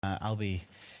I'll be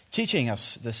teaching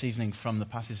us this evening from the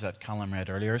passage that Callum read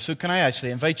earlier. So can I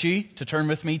actually invite you to turn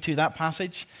with me to that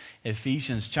passage,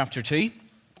 Ephesians chapter 2,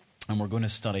 and we're going to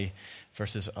study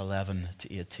verses 11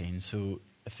 to 18. So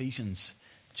Ephesians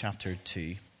chapter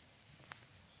 2.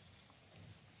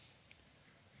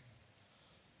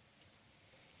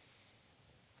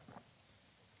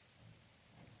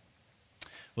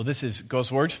 Well, this is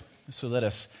God's word, so let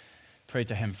us pray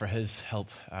to him for his help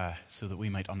so that we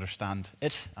might understand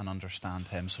it and understand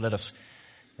him. So let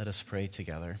us pray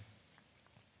together.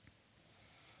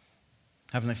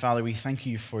 Heavenly Father, we thank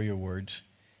you for your word.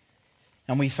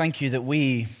 And we thank you that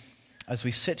we, as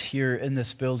we sit here in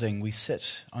this building, we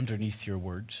sit underneath your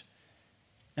word.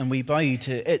 And we bow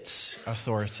to its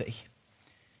authority.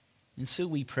 And so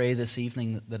we pray this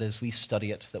evening that as we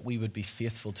study it, that we would be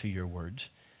faithful to your word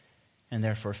and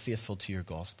therefore faithful to your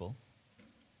gospel.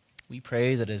 We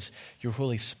pray that as your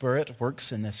Holy Spirit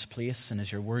works in this place and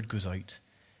as your word goes out,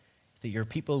 that your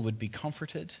people would be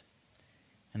comforted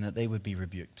and that they would be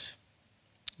rebuked.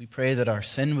 We pray that our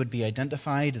sin would be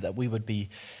identified, that we would be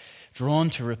drawn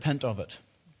to repent of it,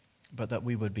 but that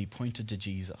we would be pointed to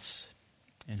Jesus,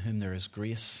 in whom there is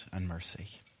grace and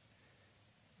mercy.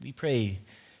 We pray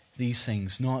these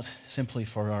things not simply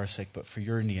for our sake, but for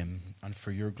your name and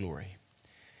for your glory.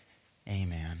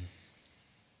 Amen.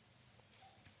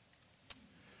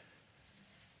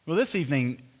 Well, this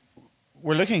evening,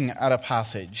 we're looking at a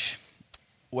passage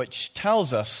which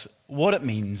tells us what it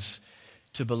means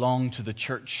to belong to the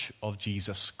Church of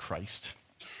Jesus Christ.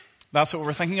 That's what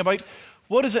we're thinking about.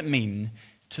 What does it mean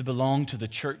to belong to the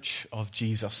Church of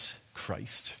Jesus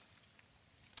Christ?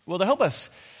 Well, to help us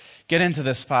get into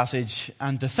this passage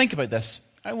and to think about this,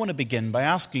 I want to begin by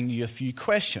asking you a few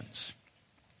questions.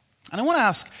 And I want to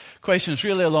ask questions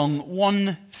really along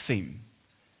one theme.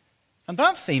 And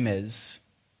that theme is,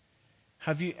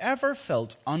 have you ever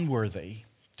felt unworthy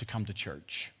to come to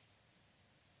church?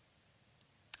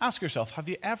 Ask yourself, have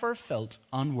you ever felt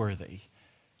unworthy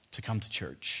to come to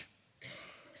church?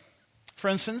 For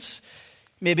instance,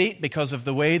 maybe because of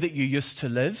the way that you used to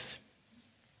live.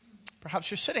 Perhaps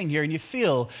you're sitting here and you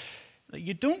feel that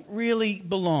you don't really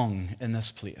belong in this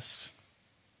place.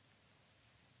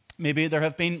 Maybe there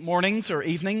have been mornings or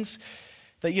evenings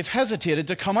that you've hesitated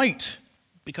to come out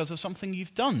because of something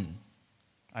you've done,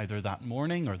 either that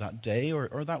morning or that day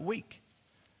or that week.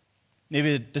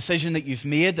 Maybe a decision that you've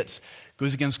made that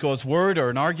goes against God's word,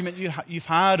 or an argument you've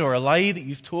had, or a lie that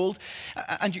you've told,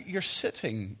 and you're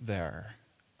sitting there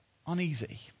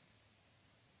uneasy.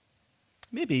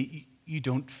 Maybe you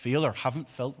don't feel or haven't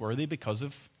felt worthy because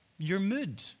of your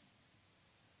mood.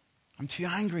 I'm too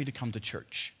angry to come to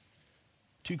church,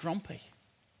 too grumpy,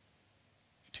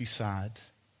 too sad.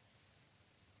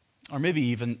 Or maybe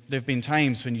even there have been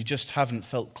times when you just haven't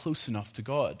felt close enough to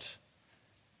God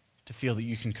to feel that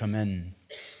you can come in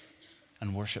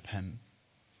and worship him.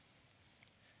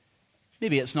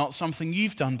 Maybe it's not something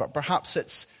you've done, but perhaps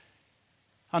it's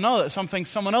something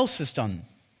someone else has done.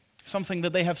 Something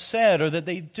that they have said or that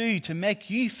they do to make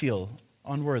you feel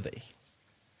unworthy.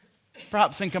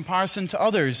 Perhaps in comparison to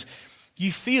others,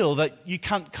 you feel that you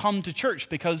can't come to church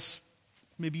because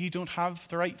maybe you don't have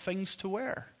the right things to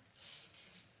wear.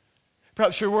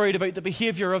 Perhaps you're worried about the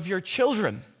behavior of your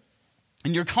children,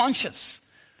 and you're conscious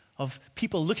of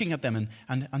people looking at them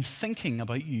and thinking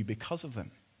about you because of them.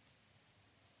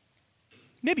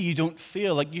 Maybe you don't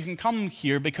feel like you can come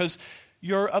here because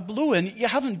you're a blow-in. You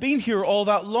haven't been here all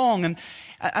that long,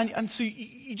 and so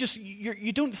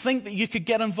you don't think that you could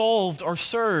get involved or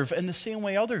serve in the same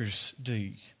way others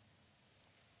do.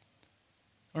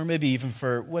 Or maybe even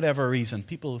for whatever reason,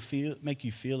 people make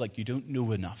you feel like you don't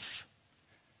know enough.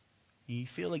 You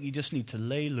feel like you just need to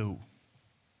lay low,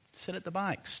 sit at the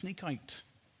back, sneak out.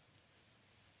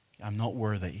 I'm not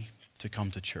worthy to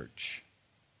come to church.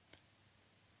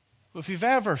 Well, if you've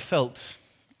ever felt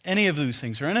any of those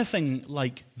things or anything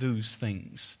like those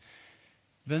things,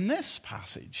 then this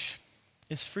passage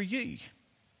is for you.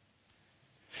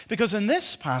 Because in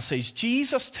this passage,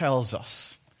 Jesus tells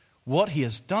us what he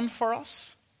has done for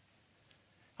us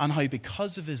and how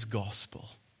because of his gospel,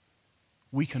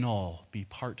 we can all be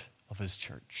part of his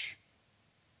church.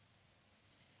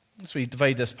 As we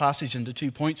divide this passage into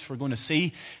 2 points, we're going to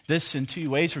see this in 2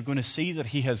 ways. We're going to see that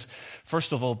he has,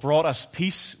 first of all, brought us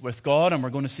peace with God, and we're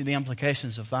going to see the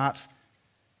implications of that.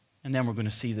 And then we're going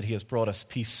to see that he has brought us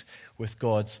peace with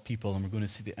God's people, and we're going to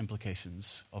see the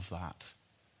implications of that.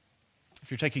 If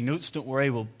you're taking notes, don't worry,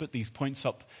 we'll put these points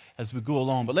up as we go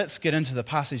along. But let's get into the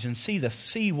passage and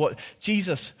see what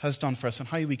Jesus has done for us and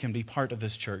how we can be part of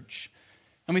his church.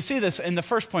 And we see this in the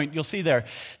first point, you'll see there,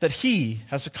 that he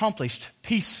has accomplished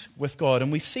peace with God.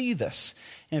 And we see this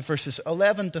in verses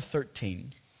 11 to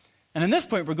 13. And in this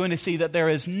point, we're going to see that there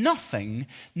is nothing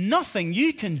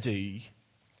you can do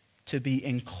to be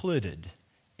included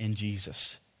in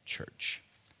Jesus' church.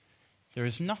 There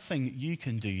is nothing you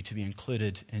can do to be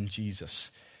included in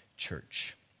Jesus'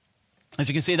 church. As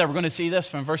you can see there, we're going to see this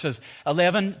from verses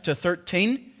 11 to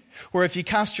 13, where if you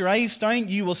cast your eyes down,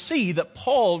 you will see that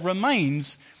Paul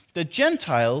reminds the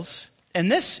Gentiles in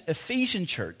this Ephesian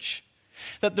church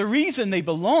that the reason they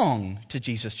belong to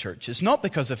Jesus' church is not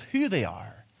because of who they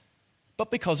are, but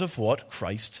because of what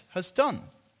Christ has done.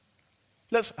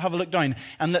 Let's have a look down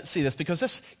and let's see this, because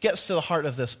this gets to the heart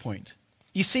of this point.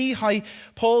 You see how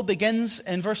Paul begins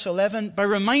in verse 11 by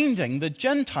reminding the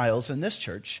Gentiles in this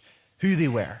church who they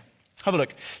were. Have a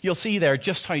look. You'll see there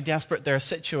just how desperate their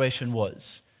situation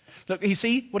was. Look, you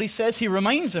see what he says? He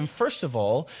reminds them, first of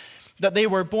all, that they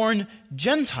were born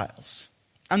Gentiles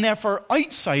and therefore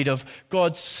outside of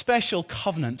God's special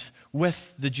covenant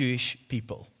with the Jewish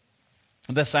people.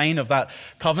 The sign of that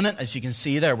covenant, as you can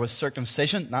see there, was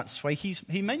circumcision. That's why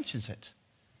he mentions it.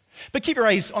 But keep your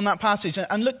eyes on that passage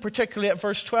and look particularly at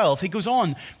verse 12. He goes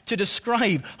on to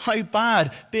describe how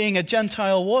bad being a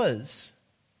Gentile was.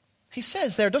 He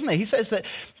says there, doesn't he? He says that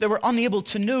they were unable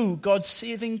to know God's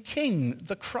saving King,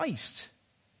 the Christ.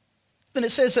 Then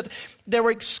it says that they were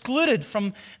excluded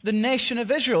from the nation of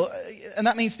Israel. And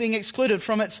that means being excluded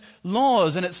from its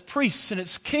laws and its priests and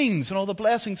its kings and all the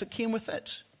blessings that came with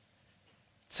it.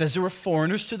 It says they were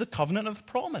foreigners to the covenant of the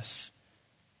promise.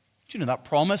 Do you know that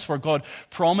promise where God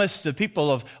promised the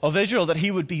people of Israel that he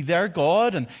would be their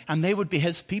God and they would be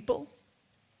his people?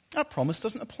 That promise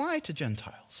doesn't apply to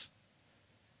Gentiles.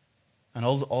 And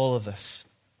all of this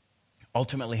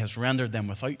ultimately has rendered them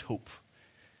without hope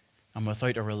and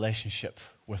without a relationship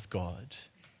with God.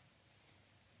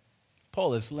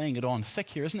 Paul is laying it on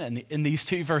thick here, isn't it, in these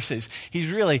two verses? He's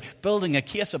really building a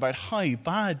case about how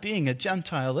bad being a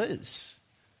Gentile is.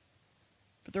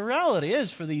 But the reality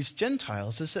is for these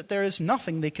Gentiles is that there is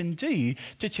nothing they can do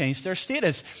to change their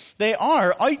status. They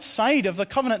are outside of the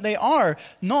covenant. They are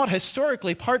not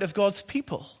historically part of God's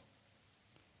people.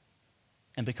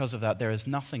 And because of that, there is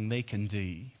nothing they can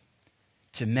do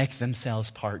to make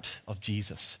themselves part of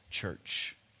Jesus'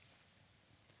 church.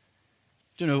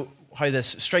 I don't know how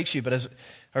this strikes you, but as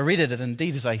I read it, and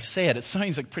indeed as I say it, it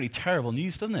sounds like pretty terrible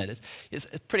news, doesn't it? It's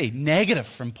pretty negative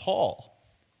from Paul.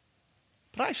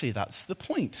 But actually, that's the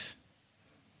point.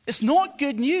 It's not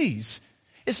good news.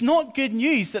 It's not good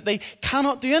news that they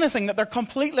cannot do anything, that they're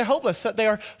completely helpless, that they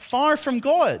are far from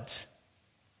God.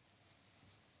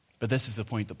 But this is the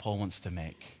point that Paul wants to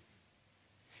make.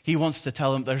 He wants to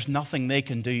tell them there's nothing they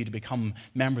can do to become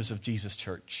members of Jesus'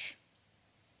 church.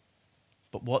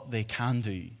 But what they can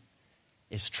do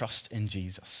is trust in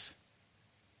Jesus.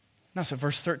 That's what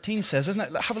verse 13 says, isn't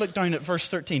it? Have a look down at verse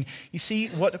 13. You see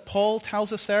what Paul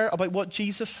tells us there about what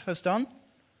Jesus has done?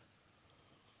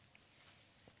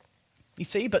 You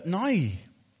see, but now,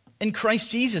 in Christ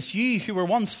Jesus, you who were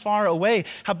once far away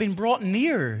have been brought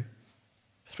near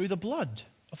through the blood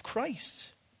of Christ.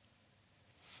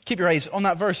 Keep your eyes on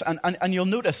that verse and you'll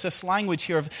notice this language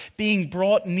here of being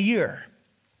brought near.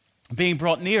 Being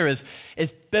brought near is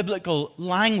biblical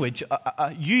language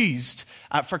used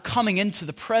for coming into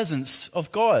the presence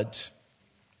of God.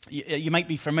 You might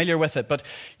be familiar with it, but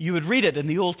you would read it in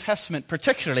the Old Testament,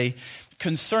 particularly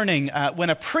concerning when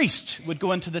a priest would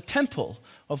go into the temple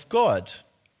of God.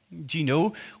 Do you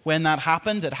know when that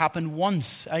happened? It happened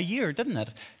once a year, didn't it?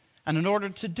 And in order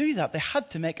to do that, they had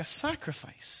to make a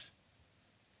sacrifice.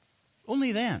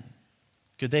 Only then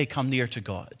could they come near to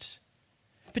God.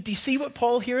 But do you see what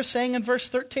Paul here is saying in verse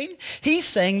 13? He's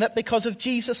saying that because of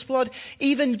Jesus' blood,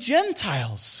 even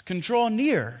Gentiles can draw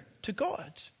near to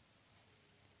God.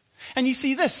 And you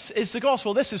see, this is the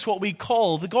gospel. This is what we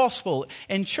call the gospel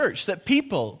in church, that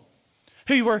people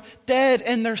who were dead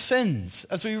in their sins,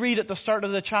 as we read at the start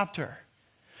of the chapter,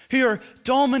 who are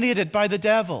dominated by the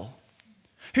devil,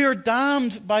 who are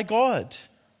damned by God,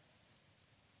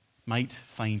 might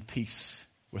find peace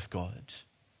with God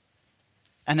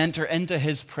and enter into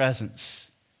his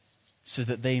presence so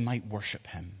that they might worship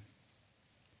him.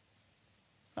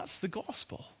 That's the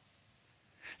gospel.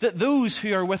 That those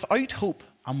who are without hope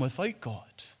and without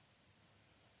God,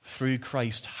 through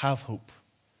Christ, have hope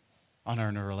and are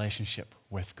in a relationship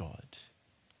with God.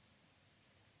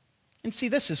 And see,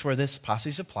 this is where this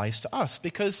passage applies to us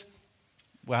because,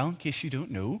 well, in case you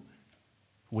don't know,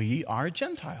 we are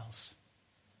Gentiles.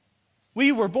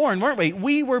 We were born, weren't we?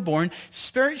 We were born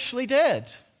spiritually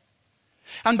dead.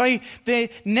 And by the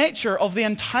nature of the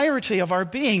entirety of our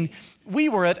being, we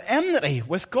were at enmity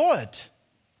with God.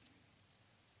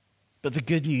 But the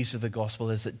good news of the gospel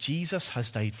is that Jesus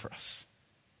has died for us.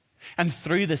 And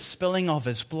through the spilling of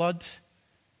his blood,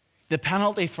 the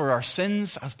penalty for our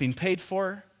sins has been paid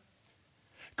for.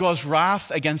 God's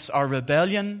wrath against our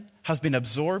rebellion has been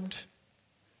absorbed.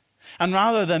 And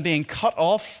rather than being cut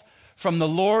off from the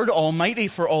Lord Almighty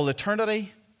for all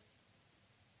eternity,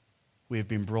 we have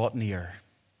been brought near.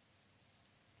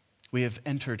 We have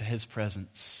entered his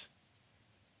presence.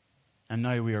 And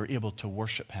now we are able to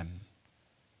worship him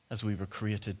as we were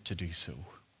created to do so.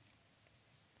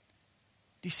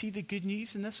 Do you see the good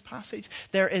news in this passage?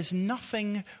 There is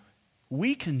nothing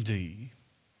we can do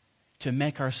to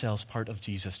make ourselves part of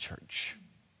Jesus' church.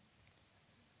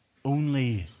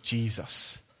 Only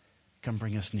Jesus can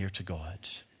bring us near to God.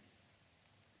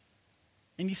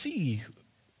 And you see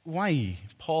why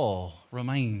Paul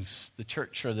reminds the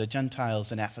church or the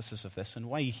Gentiles in Ephesus of this, and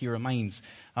why he reminds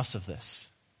us of this.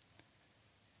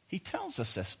 He tells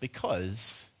us this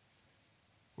because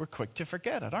we're quick to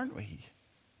forget it, aren't we?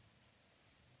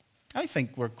 I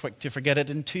think we're quick to forget it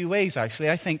in two ways, actually.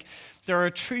 I think there are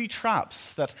true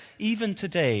traps that even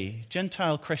today,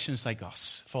 Gentile Christians like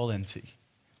us fall into.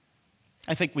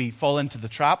 I think we fall into the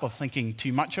trap of thinking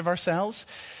too much of ourselves.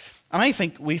 And I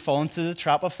think we fall into the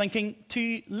trap of thinking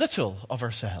too little of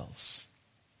ourselves.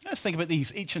 Let's think about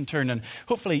these each in turn, and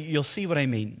hopefully you'll see what I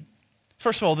mean.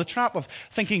 First of all, the trap of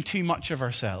thinking too much of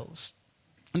ourselves.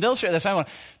 And to illustrate this, I want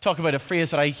to talk about a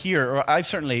phrase that I hear, or I've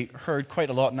certainly heard quite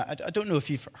a lot, and I don't know if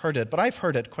you've heard it, but I've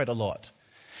heard it quite a lot.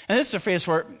 And this is a phrase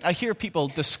where I hear people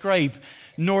describe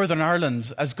Northern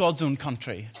Ireland as God's own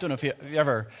country. I don't know if you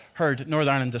ever heard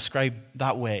Northern Ireland described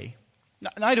that way.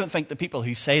 Now, I don't think the people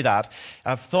who say that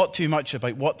have thought too much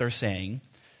about what they're saying,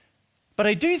 but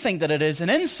I do think that it is an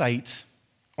insight,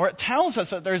 or it tells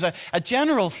us that there's a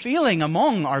general feeling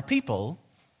among our people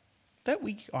that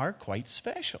we are quite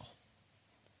special.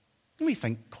 And we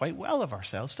think quite well of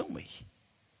ourselves, don't we?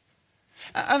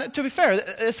 And to be fair,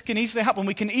 this can easily happen.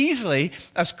 We can easily,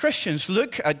 as Christians,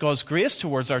 look at God's grace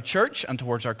towards our church and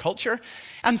towards our culture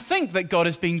and think that God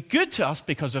has been good to us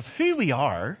because of who we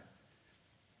are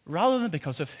rather than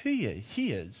because of who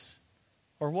he is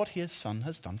or what his Son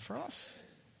has done for us.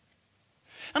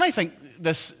 And I think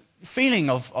this feeling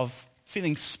of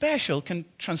feeling special can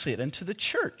translate into the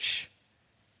church.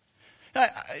 I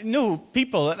know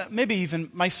people, maybe even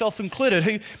myself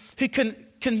included, who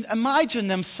can imagine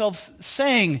themselves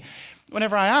saying,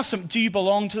 whenever I ask them, do you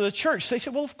belong to the church? They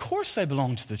say, well, of course I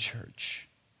belong to the church.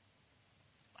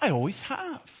 I always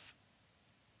have.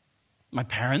 My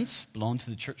parents belonged to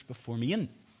the church before me, and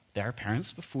their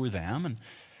parents before them. And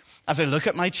as I look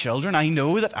at my children, I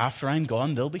know that after I'm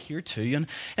gone, they'll be here too. And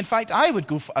in fact, I would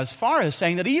go as far as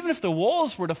saying that even if the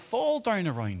walls were to fall down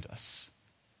around us,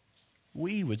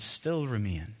 we would still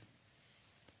remain.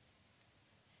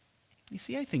 You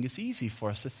see, I think it's easy for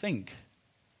us to think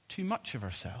too much of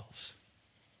ourselves.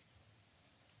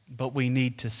 But we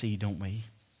need to see, don't we,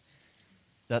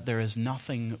 that there is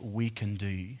nothing we can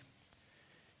do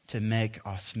to make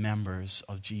us members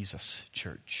of Jesus'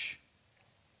 church.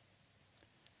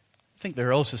 I think there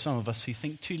are also some of us who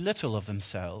think too little of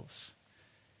themselves.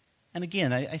 And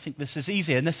again, I think this is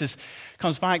easy, and this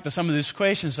comes back to some of those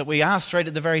questions that we asked right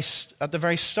at the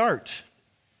very start.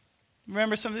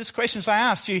 Remember some of those questions I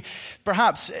asked you?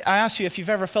 Perhaps I asked you if you've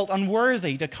ever felt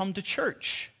unworthy to come to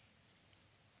church.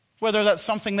 Whether that's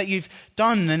something that you've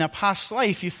done in a past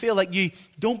life, you feel like you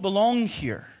don't belong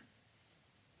here.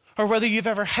 Or whether you've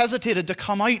ever hesitated to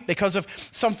come out because of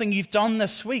something you've done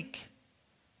this week.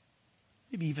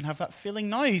 Maybe you even have that feeling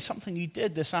now, something you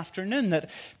did this afternoon that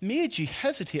made you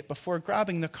hesitate before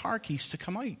grabbing the car keys to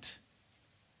come out.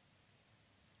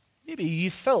 Maybe you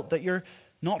felt that you're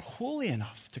not holy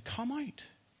enough to come out,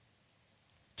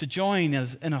 to join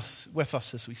with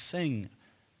us as we sing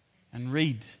and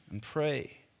read and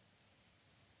pray.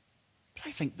 But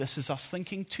I think this is us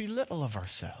thinking too little of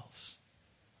ourselves.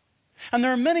 And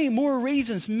there are many more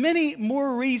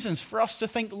reasons for us to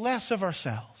think less of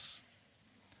ourselves.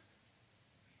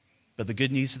 But the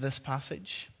good news of this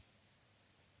passage,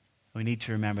 we need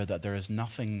to remember that there is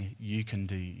nothing you can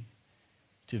do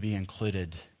to be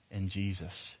included in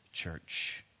Jesus'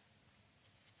 church.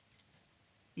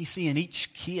 You see, in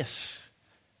each case,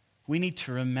 we need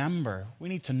to remember, we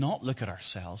need to not look at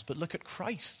ourselves, but look at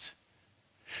Christ.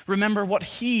 Remember what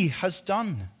he has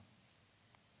done.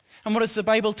 And what does the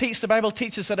Bible teach? The Bible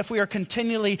teaches that if we are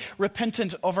continually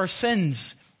repentant of our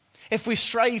sins, if we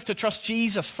strive to trust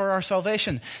Jesus for our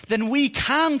salvation, then we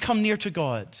can come near to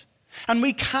God and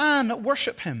we can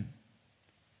worship him.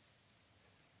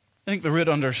 I think the root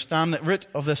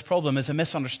of this problem is a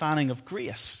misunderstanding of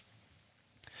grace.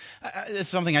 It's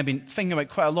something I've been thinking about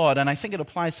quite a lot, and I think it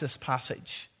applies to this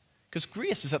passage. Because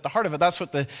grace is at the heart of it. That's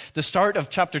what the start of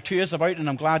chapter 2 is about, and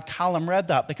I'm glad Callum read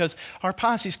that, because our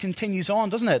passage continues on,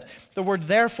 doesn't it? The word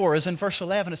therefore is in verse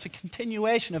 11. It's a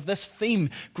continuation of this theme,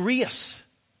 grace.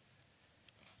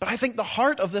 But I think the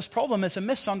heart of this problem is a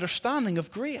misunderstanding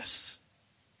of grace.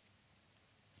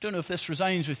 I don't know if this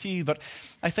resounds with you, but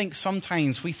I think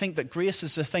sometimes we think that grace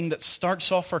is the thing that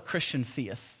starts off our Christian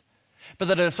faith, but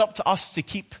that it's up to us to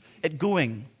keep it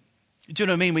going. Do you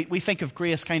know what I mean? We think of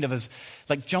grace kind of as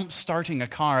like jump-starting a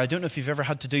car. I don't know if you've ever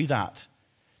had to do that.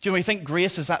 Do you know, we think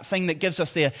grace is that thing that gives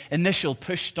us the initial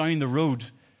push down the road.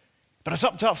 But it's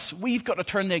up to us. We've got to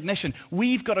turn the ignition.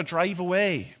 We've got to drive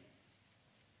away.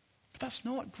 But that's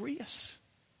not grace.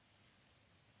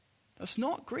 That's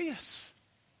not grace.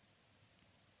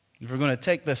 If we're going to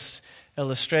take this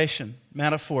illustration,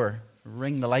 metaphor,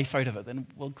 wring the life out of it, then,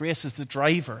 well, grace is the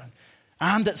driver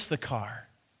and it's the car.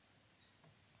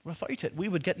 Without it, we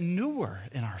would get nowhere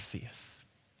in our faith.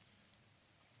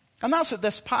 And that's what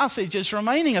this passage is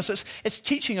reminding us. It's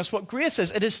teaching us what grace is.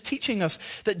 It is teaching us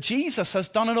that Jesus has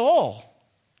done it all.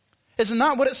 Isn't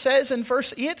that what it says in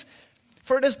verse 8?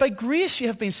 For it is by grace you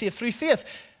have been saved through faith.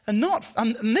 And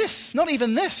this, not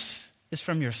even this, is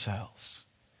from yourselves.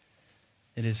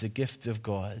 It is a gift of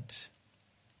God.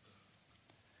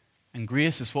 And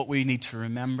grace is what we need to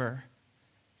remember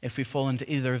if we fall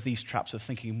into either of these traps of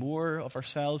thinking more of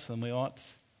ourselves than we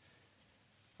ought,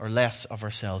 or less of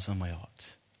ourselves than we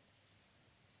ought.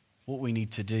 What we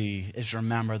need to do is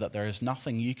remember that there is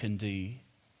nothing you can do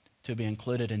to be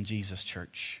included in Jesus'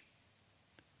 church.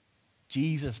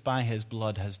 Jesus, by his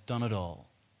blood, has done it all.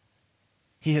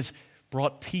 He has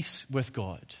brought peace with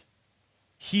God.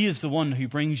 He is the one who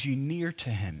brings you near to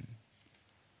him.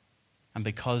 And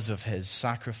because of his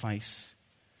sacrifice,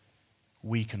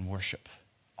 we can worship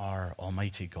our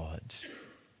Almighty God.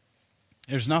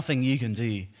 There's nothing you can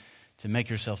do to make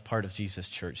yourself part of Jesus'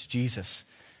 church. Jesus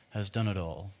has done it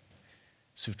all.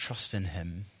 So trust in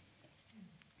him.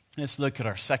 Let's look at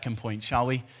our second point, shall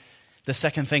we? The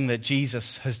second thing that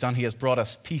Jesus has done, he has brought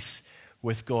us peace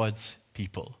with God's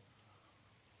people.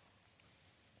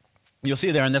 You'll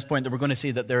see there in this point that we're going to see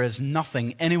that there is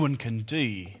nothing anyone can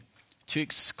do to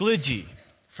exclude you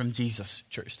from Jesus'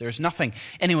 church. There's nothing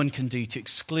anyone can do to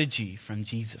exclude you from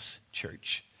Jesus'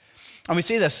 church. And we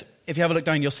see this, if you have a look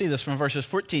down, you'll see this from verses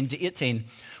 14 to 18,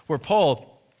 where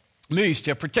Paul moves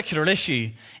to a particular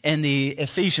issue in the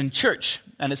Ephesian church.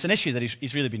 And it's an issue that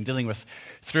he's really been dealing with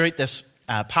throughout this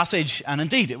passage. And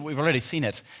indeed, we've already seen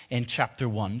it in chapter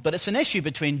 1. But it's an issue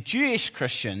between Jewish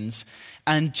Christians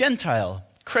and Gentile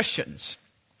Christians.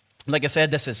 Like I said,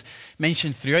 this is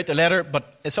mentioned throughout the letter,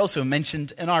 but it's also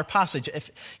mentioned in our passage. If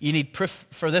you need proof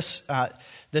for this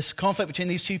conflict between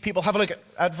these two people, have a look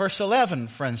at verse 11,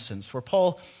 for instance, where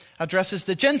Paul addresses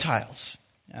the Gentiles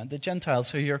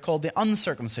who are called the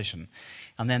uncircumcision,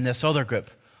 and then this other group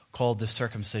called the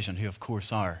circumcision, who of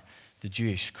course are the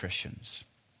Jewish Christians.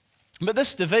 But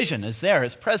this division is there,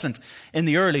 it's present in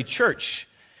the early church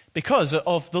because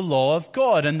of the law of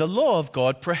God, and the law of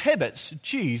God prohibits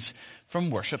Jews from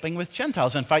worshipping with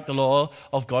Gentiles. In fact, the law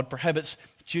of God prohibits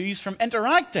Jews from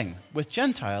interacting with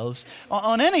Gentiles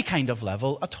on any kind of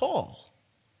level at all.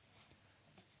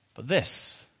 But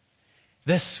this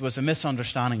was a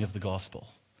misunderstanding of the gospel.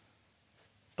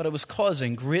 But it was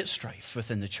causing great strife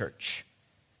within the church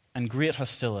and great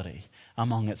hostility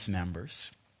among its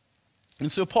members.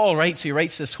 And so Paul writes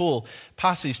this whole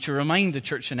passage to remind the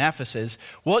church in Ephesus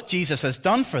what Jesus has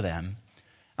done for them,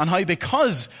 and how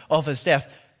because of his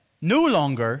death, no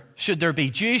longer should there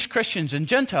be Jewish Christians and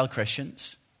Gentile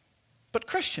Christians, but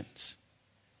Christians.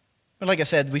 But like I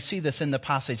said, we see this in the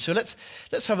passage. So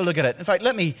let's have a look at it. In fact,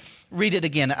 let me read it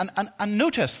again. And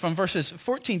notice from verses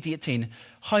 14 to 18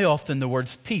 how often the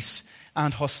words peace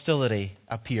and hostility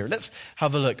appear. Let's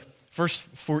have a look. Verse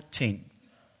 14.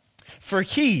 For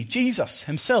he, Jesus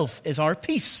himself, is our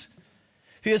peace,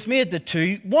 who has made the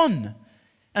two one,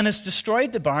 and has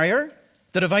destroyed the barrier,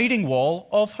 the dividing wall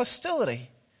of hostility,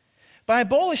 by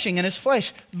abolishing in his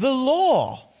flesh the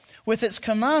law with its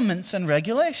commandments and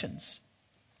regulations.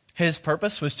 His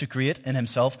purpose was to create in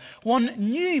himself one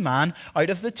new man out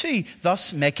of the two,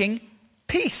 thus making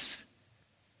peace.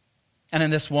 And in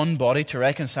this one body to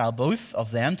reconcile both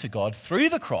of them to God through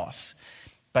the cross,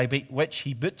 by which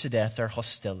he put to death their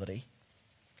hostility.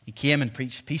 He came and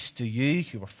preached peace to you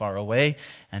who were far away,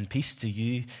 and peace to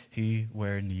you who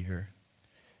were near.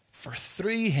 For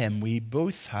through him we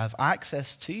both have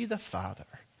access to the Father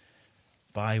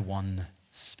by one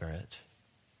Spirit.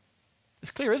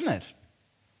 It's clear, isn't it?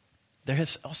 There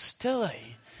is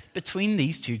hostility between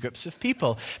these two groups of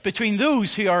people, between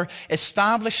those who are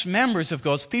established members of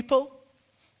God's people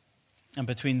and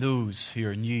between those who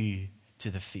are new to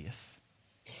the faith.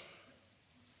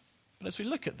 But as we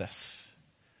look at this,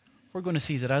 we're going to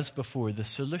see that as before, the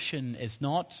solution is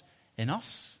not in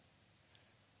us,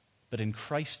 but in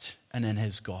Christ and in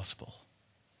his gospel.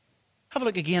 Have a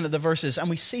look again at the verses and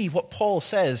we see what Paul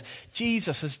says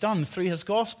Jesus has done through his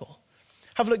gospel.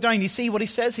 Have a look down, you see what he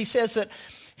says? He says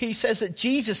that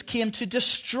Jesus came to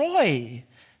destroy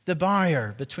the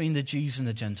barrier between the Jews and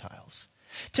the Gentiles.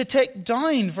 To take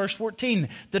down, verse 14,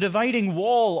 the dividing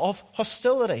wall of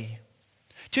hostility.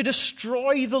 To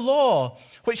destroy the law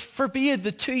which forbade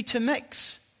the two to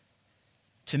mix.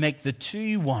 To make the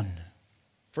two one.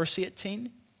 Verse 18,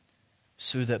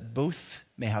 so that both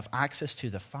may have access to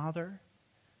the Father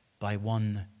by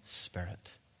one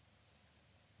Spirit.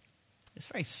 It's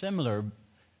very similar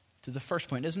to the first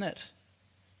point, isn't it?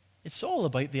 It's all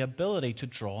about the ability to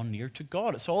draw near to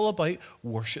God. It's all about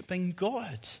worshiping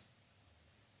God.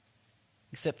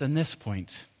 Except in this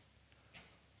point,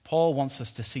 Paul wants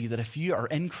us to see that if you are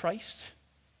in Christ,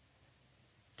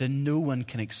 then no one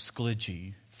can exclude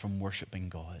you from worshiping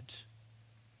God.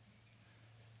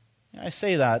 I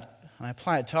say that, and I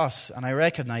apply it to us, and I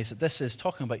recognize that this is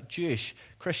talking about Jewish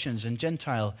Christians and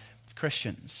Gentile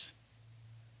Christians.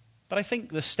 But I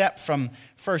think the step from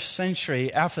first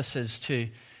century Ephesus to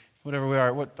whatever we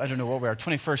are,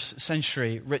 21st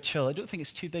century Rich Hill, I don't think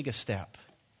it's too big a step.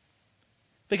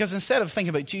 Because instead of thinking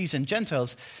about Jews and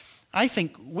Gentiles, I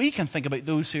think we can think about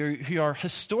those who are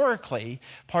historically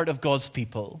part of God's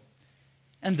people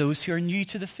and those who are new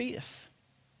to the faith.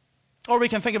 Or we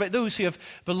can think about those who have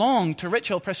belonged to Rich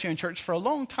Hill Presbyterian Church for a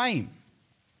long time.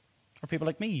 Or people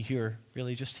like me who are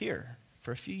really just here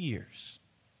for a few years.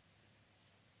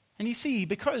 And you see,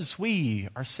 because we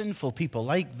are sinful people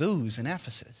like those in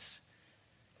Ephesus,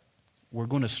 we're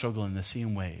going to struggle in the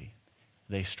same way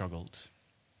they struggled.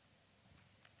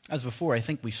 As before, I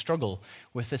think we struggle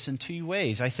with this in two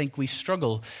ways. I think we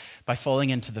struggle by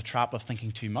falling into the trap of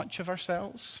thinking too much of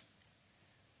ourselves.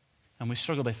 And we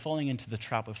struggle by falling into the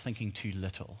trap of thinking too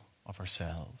little of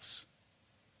ourselves.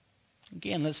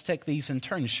 Again, let's take these in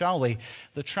turn, shall we?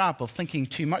 The trap of thinking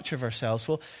too much of ourselves.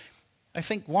 Well, I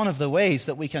think one of the ways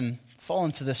that we can fall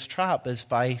into this trap is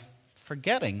by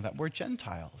forgetting that we're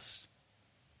Gentiles.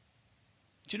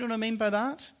 Do you know what I mean by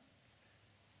that?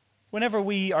 Whenever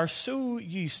we are so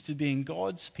used to being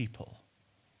God's people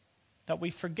that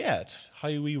we forget how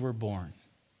we were born.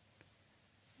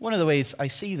 One of the ways I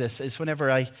see this is whenever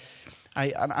I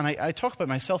talk about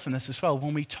myself in this as well,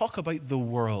 when we talk about the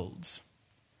world,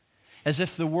 as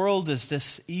if the world is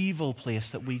this evil place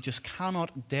that we just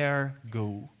cannot dare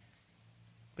go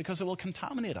because it will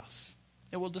contaminate us.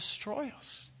 It will destroy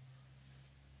us.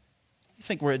 I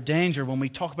think we're at danger when we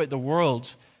talk about the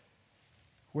world.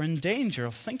 We're in danger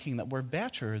of thinking that we're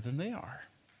better than they are.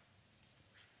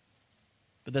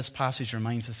 But this passage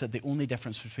reminds us that the only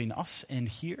difference between us in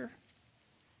here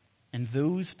and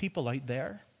those people out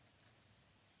there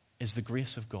is the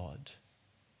grace of God.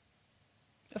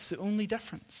 That's the only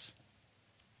difference.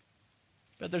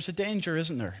 But there's a danger,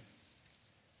 isn't there?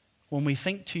 When we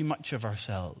think too much of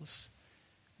ourselves,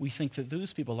 we think that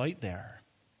those people out there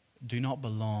do not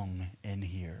belong in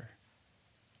here.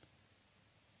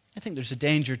 I think there's a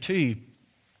danger too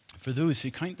for those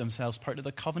who count themselves part of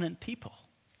the covenant people.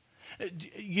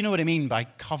 You know what I mean by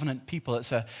covenant people?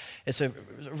 It's a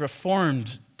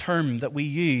reformed term that we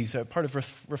use, a part of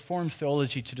reformed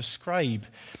theology to describe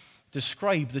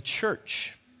the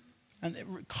church.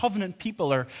 And covenant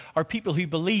people are people who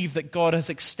believe that God has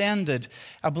extended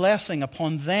a blessing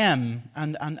upon them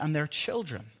and their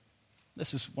children.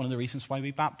 This is one of the reasons why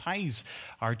we baptize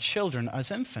our children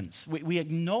as infants. We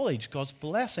acknowledge God's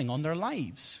blessing on their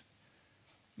lives.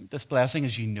 This blessing,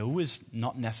 as you know, is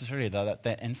not necessarily that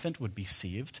the infant would be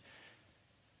saved,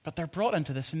 but they're brought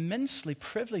into this immensely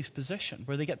privileged position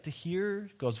where they get to hear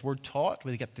God's word taught,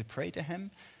 where they get to pray to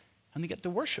him, and they get to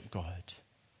worship God.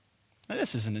 Now,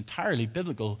 this is an entirely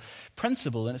biblical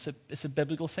principle, and it's a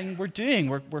biblical thing we're doing.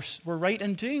 We're right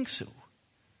in doing so.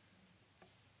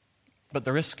 But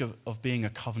the risk of being a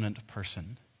covenant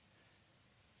person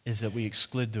is that we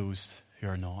exclude those who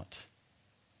are not.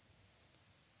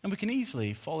 And we can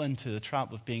easily fall into the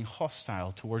trap of being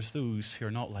hostile towards those who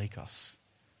are not like us.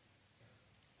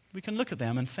 We can look at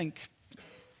them and think,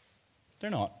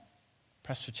 they're not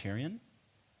Presbyterian.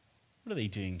 What are they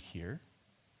doing here?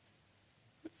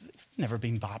 They've never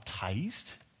been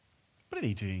baptized. What are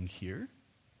they doing here?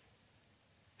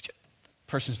 The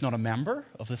person's not a member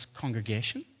of this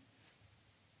congregation.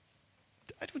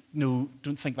 I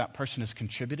don't think that person has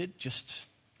contributed just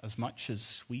as much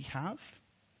as we have?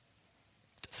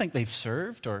 Don't think they've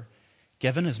served or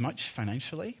given as much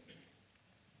financially.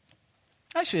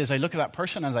 Actually, as I look at that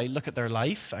person, as I look at their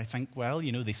life, I think, well,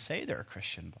 they say they're a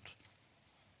Christian, but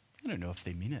I don't know if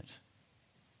they mean it.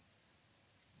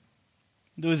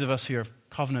 Those of us who are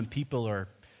covenant people or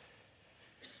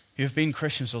who have been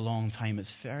Christians a long time,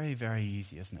 it's very, very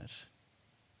easy, isn't it,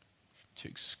 to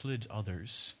exclude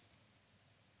others.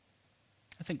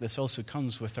 I think this also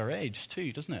comes with our age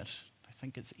too, doesn't it? I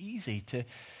think it's easy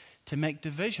to make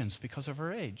divisions because of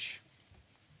our age.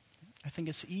 I think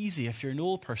it's easy if you're an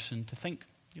old person to think,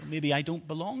 maybe I don't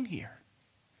belong here.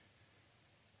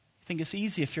 I think it's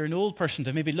easy if you're an old person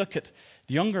to maybe look at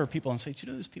the younger people and say,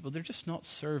 those people, they're just not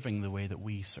serving the way that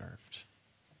we served.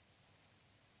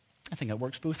 I think that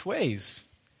works both ways.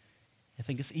 I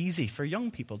think it's easy for young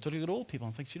people to look at old people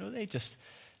and think,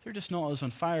 they're just not as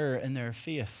on fire in their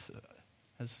faith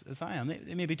as I am.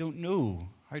 They maybe don't know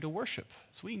how to worship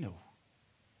as we know.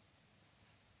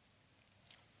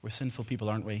 We're sinful people,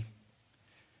 aren't we?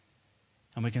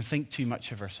 And we can think too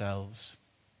much of ourselves.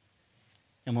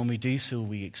 And when we do so,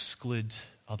 we exclude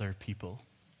other people.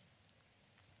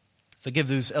 So I give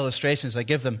those illustrations, I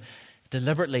give them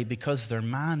deliberately because they're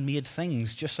man-made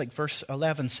things, just like verse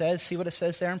 11 says. See what it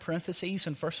says there in parentheses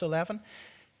in verse 11?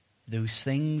 Those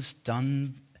things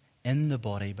done in the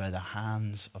body by the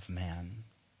hands of men.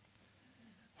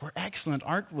 We're excellent,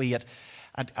 aren't we,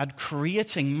 at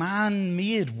creating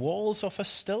man-made walls of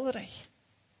hostility.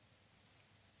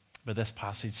 But this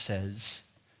passage says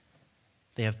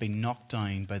they have been knocked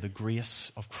down by the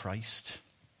grace of Christ.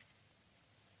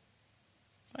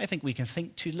 I think we can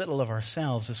think too little of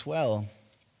ourselves as well.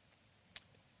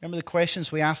 Remember the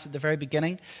questions we asked at the very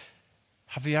beginning?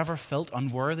 Have you ever felt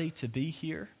unworthy to be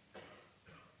here?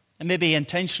 And maybe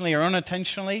intentionally or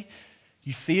unintentionally,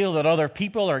 you feel that other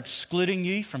people are excluding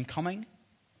you from coming.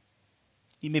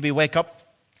 You maybe wake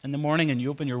up in the morning and you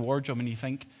open your wardrobe and you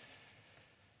think,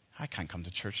 I can't come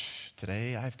to church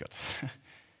today. I've got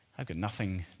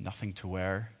nothing to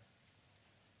wear.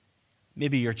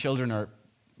 Maybe your children are,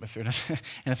 if you're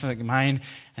anything like mine,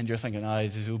 and you're thinking,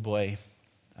 oh boy,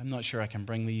 I'm not sure I can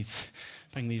bring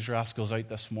these rascals out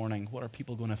this morning. What are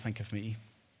people going to think of me?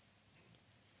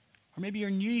 Or maybe you're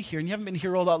new here and you haven't been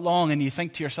here all that long, and you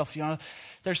think to yourself,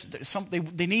 there's something,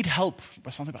 they need help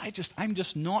with something, but I'm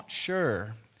just not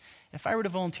sure. If I were to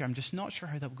volunteer, I'm just not sure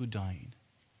how that would go down.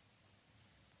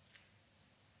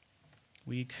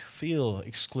 We feel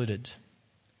excluded,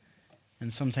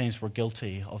 and sometimes we're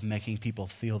guilty of making people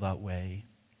feel that way.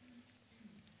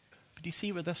 But do you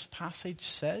see what this passage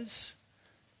says?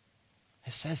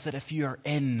 It says that if you are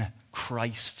in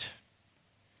Christ,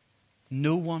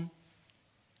 no one,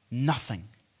 nothing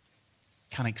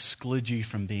can exclude you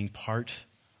from being part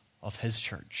of his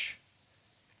church.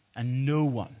 And no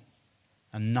one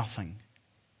and nothing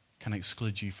can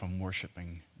exclude you from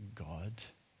worshiping God.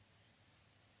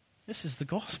 This is the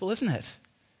gospel, isn't it?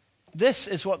 This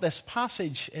is what this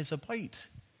passage is about.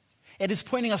 It is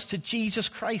pointing us to Jesus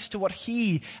Christ, to what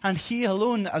he and he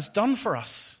alone has done for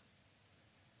us.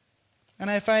 And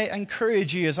if I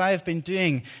encourage you, as I have been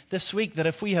doing this week, that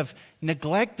if we have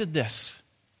neglected this,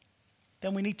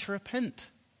 then we need to repent.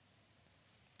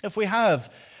 If we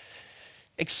have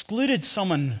excluded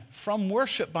someone from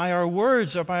worship by our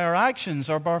words or by our actions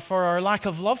or for our lack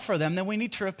of love for them, then we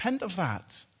need to repent of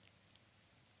that.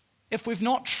 If we've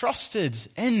not trusted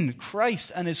in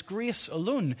Christ and his grace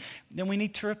alone, then we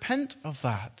need to repent of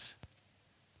that.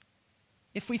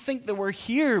 If we think that we're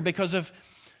here because of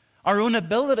our own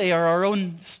ability or our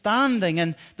own standing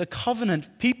in the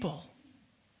covenant people,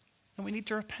 then we need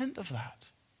to repent of that.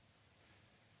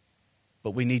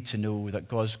 But we need to know that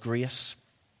God's grace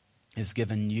is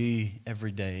given new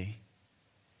every day.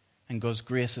 And God's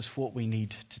grace is what we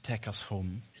need to take us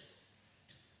home.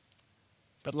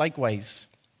 But likewise,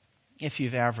 if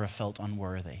you've ever felt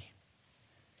unworthy,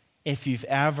 if you've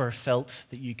ever felt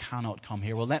that you cannot come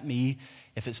here, well, let me,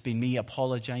 if it's been me,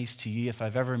 apologize to you if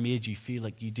I've ever made you feel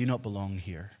like you do not belong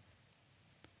here.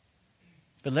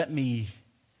 But let me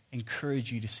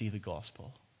encourage you to see the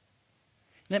gospel.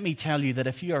 Let me tell you that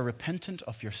if you are repentant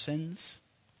of your sins,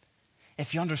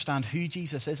 if you understand who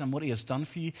Jesus is and what he has done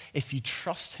for you, if you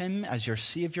trust him as your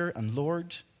Savior and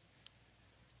Lord,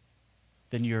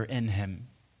 then you're in him.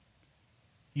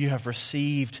 You have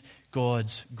received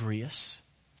God's grace.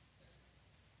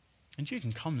 And you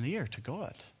can come near to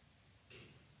God.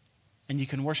 And you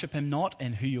can worship him not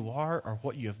in who you are or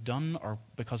what you have done or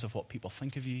because of what people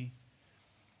think of you.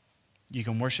 You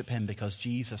can worship him because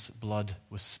Jesus' blood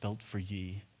was spilt for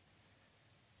you.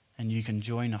 And you can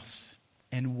join us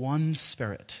in one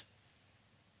spirit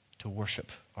to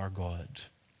worship our God.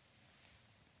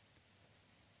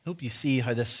 I hope you see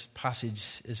how this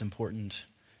passage is important.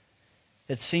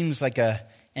 It seems like an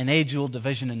age-old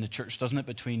division in the church, doesn't it,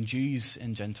 between Jews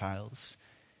and Gentiles?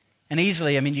 And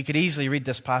you could easily read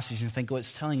this passage and think, oh,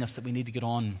 it's telling us that we need to get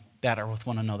on better with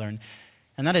one another.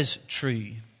 And that is true.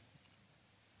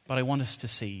 But I want us to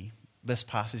see this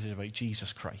passage is about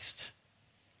Jesus Christ.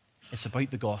 It's about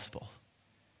the gospel.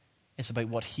 It's about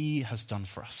what he has done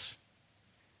for us.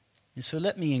 And so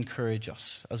let me encourage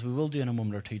us, as we will do in a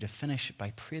moment or two, to finish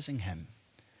by praising him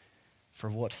for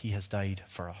what he has died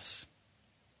for us.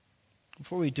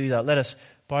 Before we do that, let us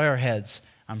bow our heads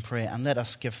and pray, and let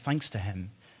us give thanks to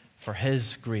him for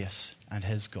his grace and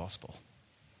his gospel.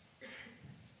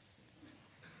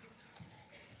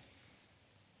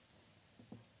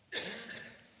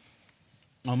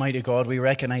 Almighty God, we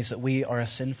recognize that we are a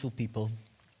sinful people,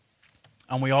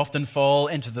 and we often fall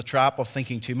into the trap of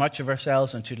thinking too much of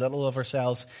ourselves and too little of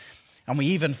ourselves, and we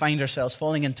even find ourselves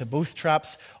falling into both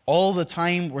traps all the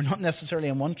time. We're not necessarily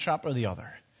in one trap or the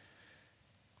other.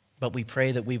 But we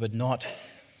pray that we would not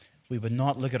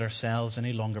look at ourselves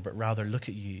any longer, but rather look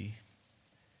at you.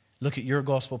 Look at your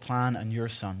gospel plan and your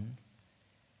Son.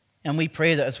 And we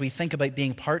pray that as we think about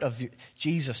being part of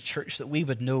Jesus' church, that we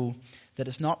would know that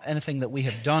it's not anything that we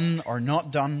have done or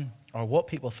not done or what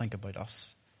people think about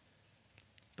us,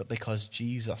 but because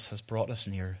Jesus has brought us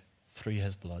near through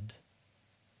his blood.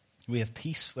 We have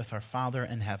peace with our Father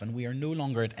in heaven. We are no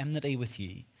longer at enmity with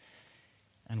you,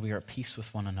 and we are at peace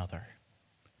with one another.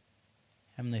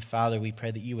 Heavenly Father, we pray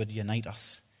that you would unite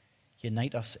us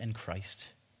in Christ,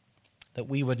 that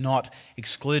we would not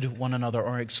exclude one another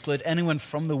or exclude anyone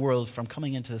from the world from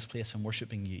coming into this place and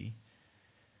worshiping you,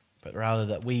 but rather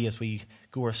that we, as we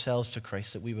go ourselves to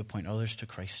Christ, that we would point others to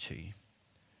Christ too,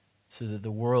 so that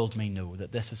the world may know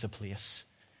that this is a place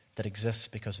that exists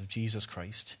because of Jesus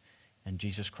Christ and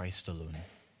Jesus Christ alone.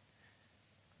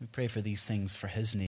 We pray for these things for his name.